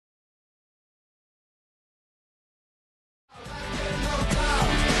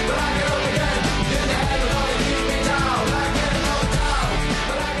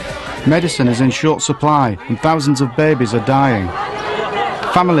Medicine is in short supply and thousands of babies are dying.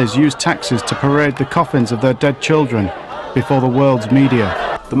 Families use taxis to parade the coffins of their dead children before the world's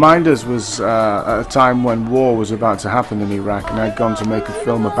media. The Minders was at a time when war was about to happen in Iraq, and I'd gone to make a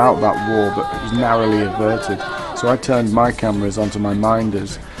film about that war, but it was narrowly averted. So I turned my cameras onto my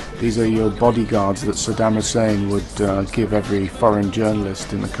Minders. These are your bodyguards that Saddam Hussein would give every foreign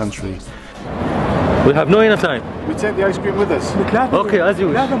journalist in the country. We have no enough time. We take the ice cream with us. Okay, as you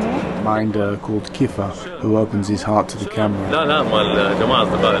wish. Minder called Kifa, who opens his heart to the camera. لا لا مال جماعة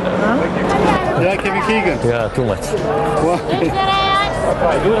أصدقائنا. You like Kevin Keegan? Yeah, too much. Why?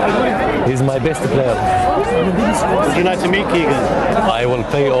 He's my best player. Would you like to meet Keegan? I will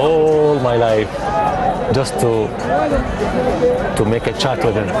pay all my life just to make a chat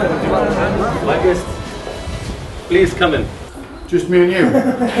with him. My guest, please come in. Just me and you?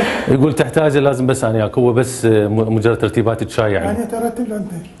 يقول تحتاج لازم بس أنا وياك هو بس مجرد ترتيبات الشاي يعني. يعني ترتب له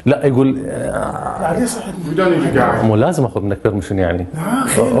أنت. لا يقول. يعني صحيح. We don't need you guys. مو لازم أخذ منك permission يعني.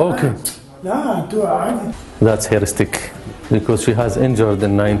 لا أوكي. لا أنتوا عادي. That's heristic because she has injured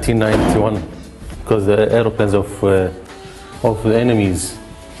in 1991 because the aeroplanes of the enemies.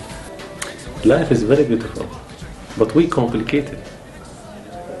 Life is very beautiful, but we complicate it.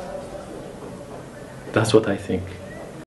 That's what I think.